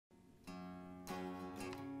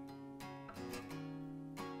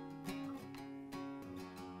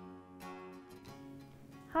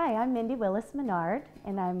Hi, I'm Mindy Willis Menard,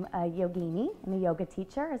 and I'm a yogini and a yoga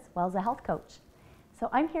teacher as well as a health coach. So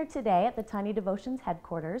I'm here today at the Tiny Devotions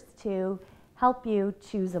headquarters to help you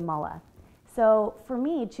choose a mala. So for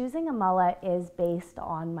me, choosing a mala is based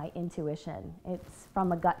on my intuition. It's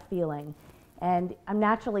from a gut feeling, and I'm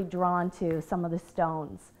naturally drawn to some of the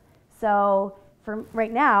stones. So for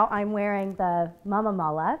right now, I'm wearing the Mama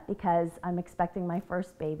Mala because I'm expecting my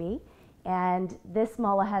first baby, and this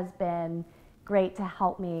mala has been great to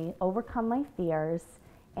help me overcome my fears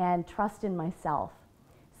and trust in myself.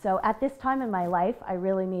 So at this time in my life, I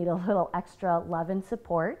really need a little extra love and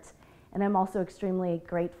support, and I'm also extremely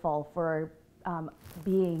grateful for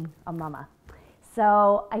being a mama.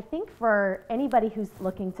 So I think for anybody who's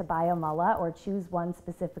looking to buy a mala or choose one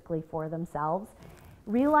specifically for themselves,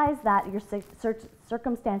 realize that your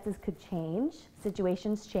circumstances could change,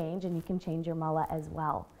 situations change, and you can change your mala as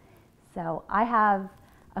well. So I have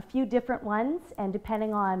a few different ones, and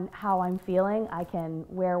depending on how I'm feeling, I can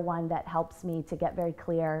wear one that helps me to get very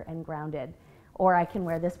clear and grounded, or I can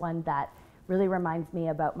wear this one that really reminds me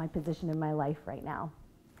about my position in my life right now.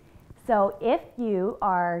 So if you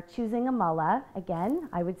are choosing a mala, again,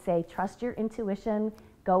 I would say trust your intuition,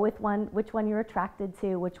 go with which one you're attracted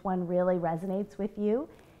to, which one really resonates with you,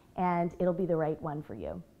 and it'll be the right one for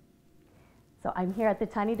you. So I'm here at the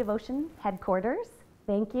Tiny Devotion headquarters.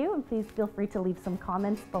 Thank you, and please feel free to leave some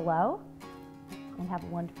comments below, and have a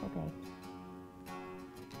wonderful day.